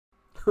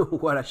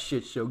What a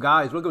shit show.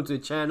 Guys, welcome to the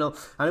channel.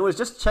 And I was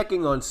just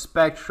checking on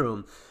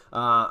Spectrum.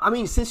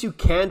 Since you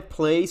can't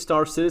play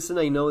Star Citizen,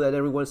 I know that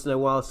every once in a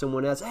while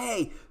someone asks,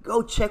 hey,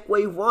 go check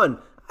Wave 1.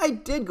 I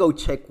did go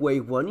check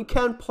Wave 1. You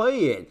can't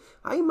play it.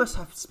 I must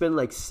have spent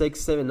like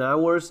 6-7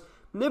 hours.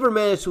 Never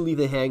managed to leave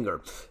the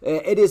hangar.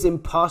 It is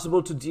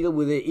impossible to deal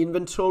with the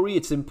inventory.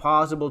 It's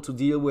impossible to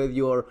deal with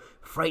your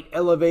freight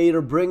elevator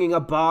bringing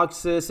up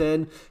boxes.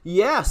 And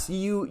yes,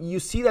 you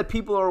see that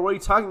people are already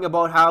talking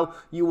about how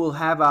you will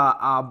have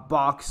a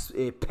box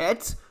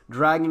pet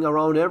dragging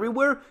around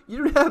everywhere.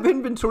 You don't have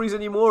inventories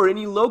anymore,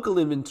 any local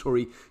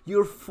inventory.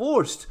 You're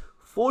forced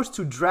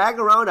to drag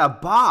around a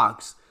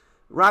box,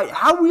 right?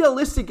 How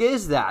realistic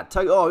is that?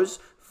 Oh, it's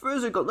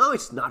physical. No,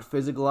 it's not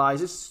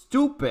physicalized. It's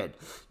stupid.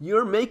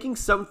 You're making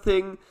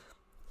something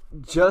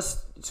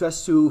just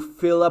to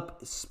fill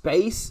up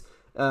space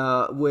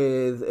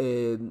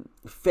with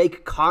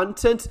fake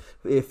content,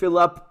 fill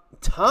up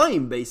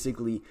time,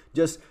 basically.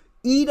 Just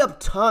eat up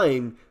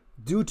time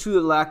due to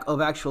the lack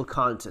of actual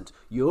content.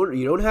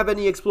 You don't have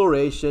any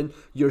exploration.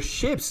 Your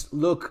ships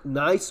look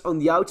nice on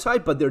the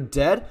outside, but they're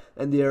dead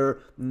and they're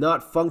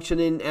not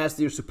functioning as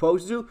they're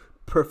supposed to.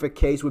 Perfect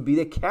case would be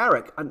the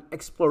Carrack, an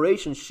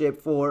exploration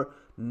ship for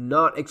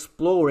not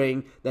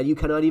exploring that you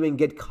cannot even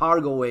get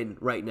cargo in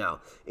right now.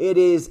 It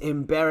is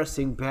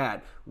embarrassing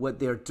bad what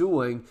they're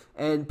doing,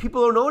 and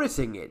people are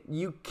noticing it.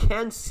 You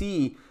can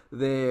see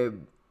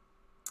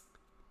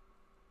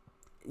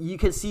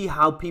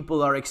how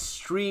people are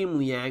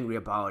extremely angry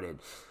about it.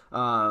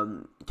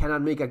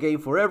 Cannot make a game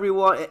for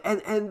everyone,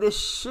 and the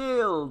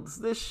shields,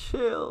 they're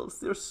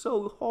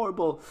so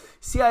horrible.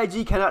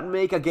 CIG cannot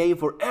make a game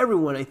for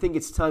everyone. I think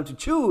it's time to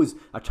choose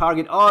a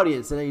target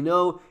audience, and I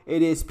know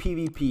it is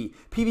PvP.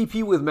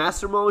 PvP with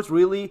master modes,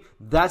 really?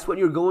 That's what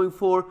you're going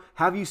for?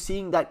 Have you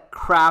seen that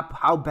crap,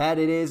 how bad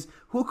it is?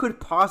 Who could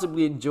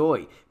possibly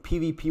enjoy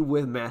PvP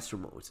with master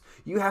modes?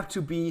 You have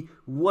to be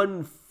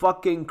one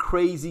fucking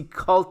crazy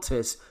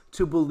cultist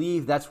to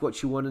believe that's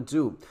what you want to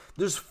do.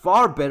 There's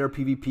far better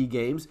PvP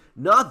games,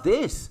 not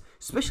this,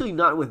 especially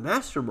not with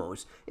master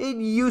modes. It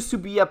used to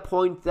be a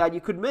point that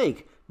you could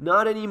make,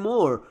 not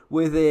anymore,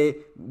 with a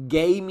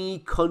gamey,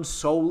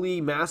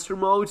 console-y master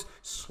modes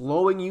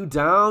slowing you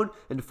down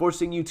and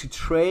forcing you to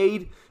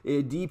trade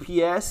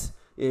DPS,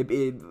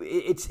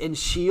 it's and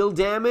shield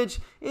damage.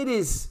 It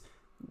is...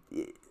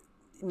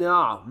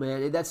 No,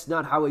 man, that's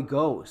not how it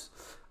goes.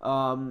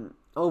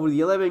 Over the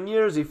 11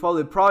 years, they followed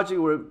the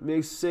project where it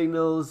makes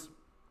signals.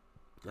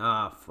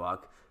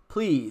 Fuck.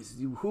 Please,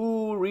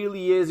 who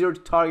really is your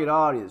target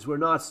audience? We're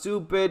not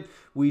stupid.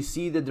 We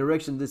see the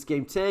direction this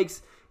game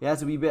takes. It has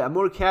to be a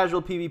more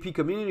casual PvP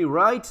community,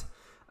 right?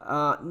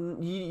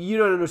 You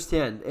don't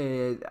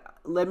understand.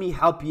 Let me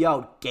help you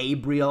out,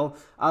 Gabriel.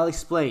 I'll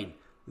explain.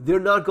 They're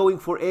not going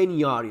for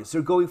any audience.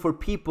 They're going for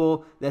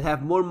people that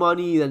have more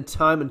money than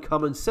time and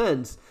common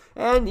sense.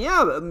 And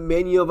yeah,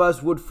 many of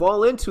us would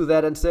fall into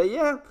that and say,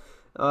 yeah,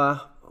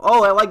 oh,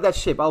 I like that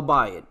ship. I'll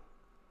buy it.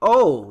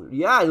 Oh,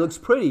 yeah, it looks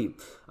pretty.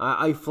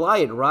 I fly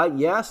it, right?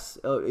 Yes.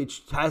 It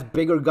has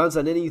bigger guns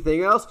than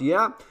anything else.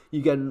 Yeah.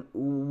 You can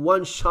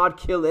one-shot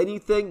kill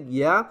anything.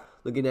 Yeah.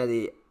 Looking at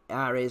the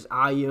Ares,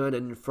 Ion,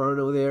 and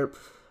Inferno there.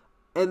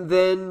 And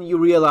then you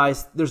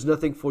realize there's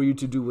nothing for you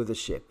to do with the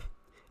ship.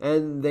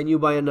 And then you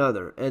buy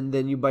another, and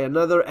then you buy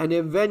another, and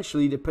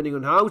eventually, depending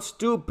on how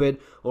stupid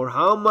or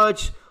how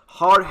much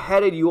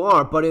hard-headed you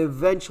are, but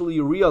eventually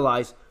you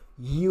realize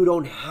you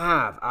don't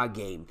have a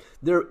game.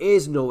 There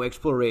is no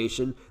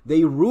exploration.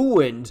 They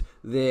ruined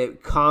the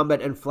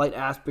combat and flight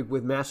aspect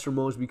with master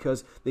modes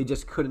because they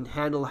just couldn't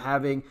handle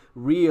having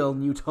real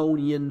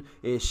Newtonian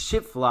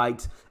ship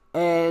flight,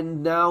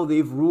 and now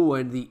they've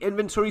ruined the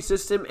inventory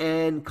system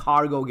and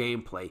cargo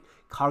gameplay.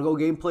 Cargo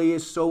gameplay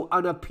is so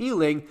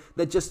unappealing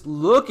that just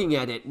looking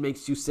at it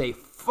makes you say,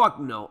 fuck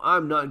no,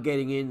 I'm not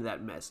getting into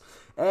that mess.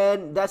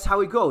 And that's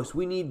how it goes.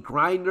 We need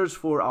grinders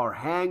for our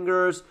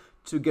hangars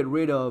to get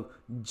rid of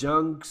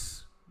junk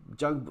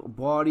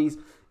bodies.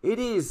 It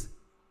is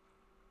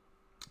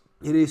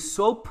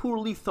so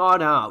poorly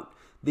thought out.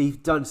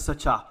 They've done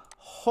such a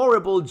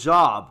horrible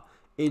job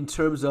in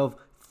terms of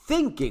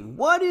thinking.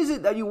 What is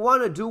it that you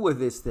want to do with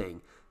this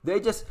thing? They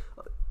just...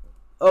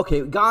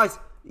 Okay, guys...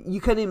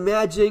 You can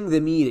imagine the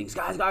meetings.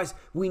 Guys,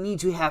 we need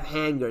to have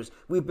hangars.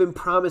 We've been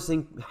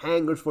promising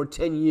hangars for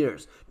 10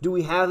 years. Do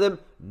we have them?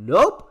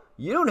 Nope.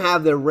 You don't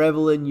have the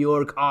Revel in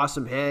York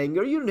awesome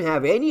hangar. You don't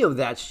have any of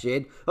that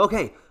shit.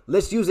 Okay,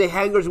 let's use the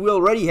hangars we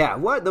already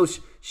have. What? Those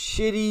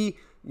shitty,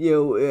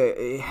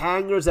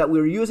 hangars that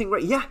we're using,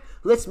 right? Yeah,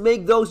 let's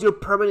make those your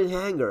permanent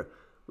hangar.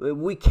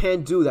 We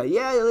can't do that.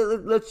 Yeah,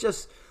 let's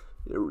just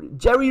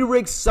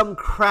jerry-rig some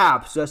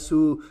crap just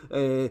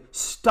to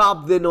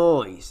stop the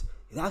noise.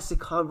 That's the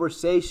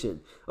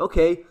conversation.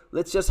 Okay,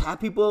 let's just have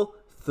people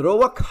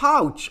throw a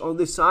couch on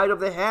the side of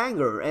the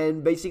hangar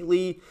and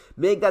basically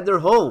make that their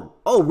home.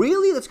 Oh,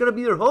 really? That's going to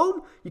be their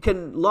home? You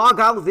can log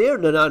out there?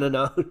 No.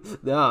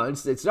 No,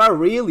 it's not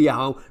really a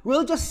home.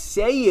 We'll just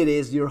say it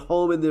is your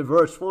home in the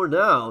verse for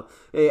now.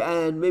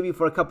 And maybe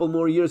for a couple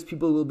more years,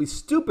 people will be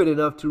stupid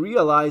enough to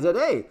realize that,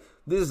 hey,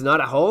 This is not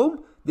a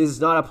home. This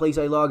is not a place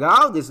I log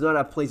out. This is not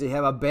a place I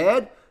have a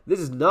bed. This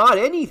is not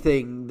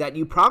anything that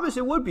you promised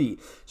it would be.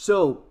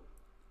 So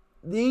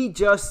they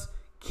just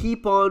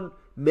keep on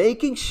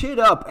making shit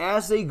up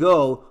as they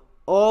go,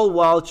 all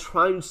while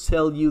trying to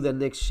sell you the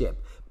next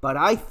ship. But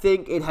I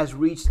think it has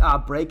reached a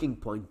breaking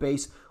point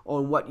based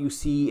on what you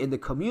see in the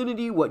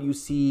community, what you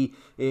see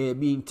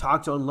being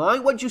talked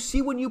online, what you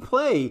see when you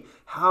play,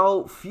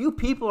 how few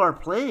people are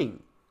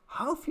playing.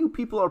 How few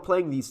people are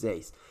playing these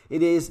days.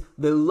 It is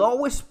the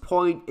lowest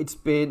point it's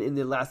been in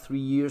the last 3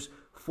 years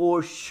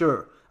for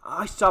sure.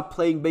 I stopped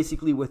playing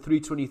basically with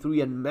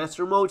 323 and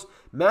Master Modes.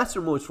 Master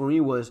Modes for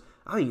me was,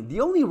 the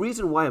only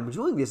reason why I'm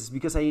doing this is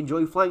because I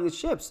enjoy flying the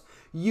ships.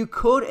 You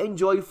could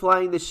enjoy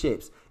flying the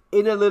ships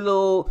in a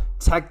little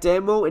tech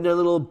demo, in a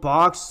little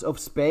box of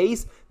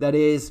space that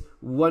is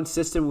one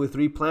system with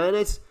 3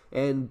 planets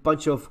and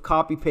bunch of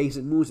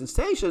copy-pasted moons and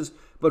stations,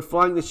 but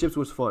flying the ships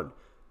was fun.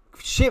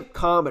 Ship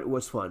combat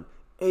was fun.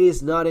 It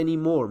is not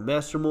anymore.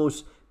 Master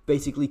Modes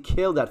basically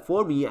killed that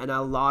for me and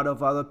a lot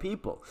of other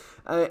people.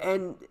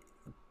 And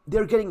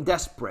they're getting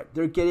desperate.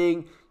 They're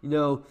getting,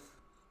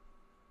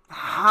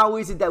 how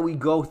is it that we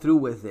go through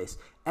with this?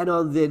 And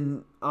on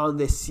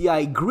the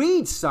CI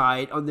Greed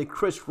side, on the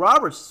Chris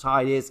Roberts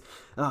side is,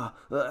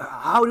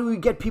 how do we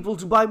get people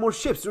to buy more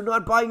ships? They're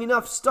not buying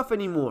enough stuff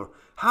anymore.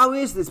 How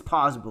is this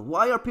possible?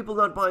 Why are people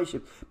not buying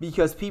ships?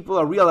 Because people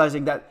are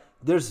realizing that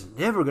there's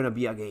never going to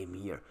be a game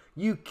here.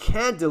 You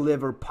can't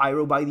deliver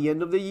Pyro by the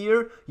end of the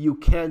year. You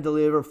can't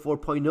deliver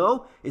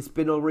 4.0. It's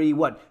been already,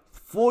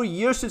 4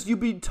 years since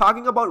you've been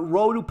talking about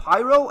Road to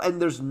Pyro,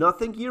 and there's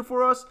nothing here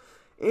for us?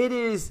 It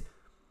is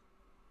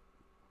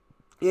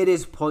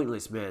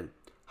pointless, man.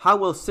 How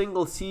will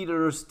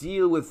single-seaters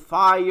deal with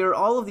fire?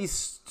 All of these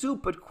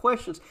stupid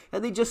questions.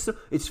 And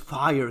it's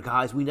fire,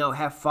 guys. We now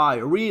have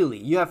fire. Really?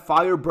 You have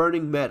fire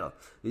burning metal.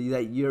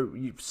 That you're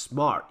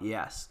smart,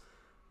 yes.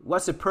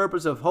 What's the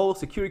purpose of whole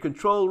security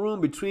control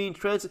room between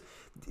transit?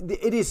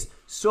 It is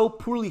so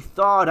poorly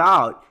thought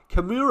out.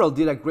 Camuro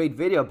did a great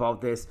video about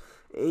this.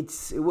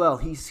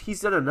 He's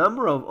done a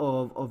number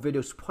of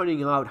videos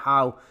pointing out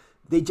how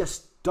they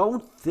just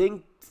don't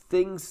think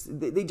things.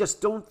 They just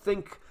don't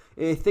think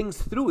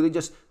things through. They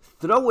just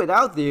throw it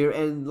out there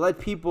and let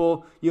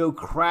people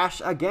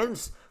crash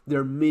against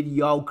their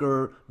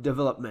mediocre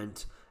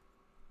development.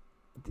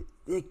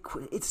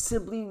 It's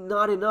simply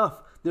not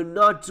enough. They're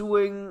not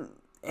doing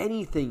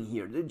anything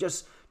here. They're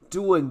just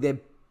doing the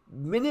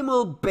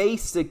minimal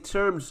basic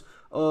terms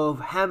of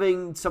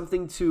having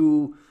something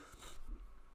to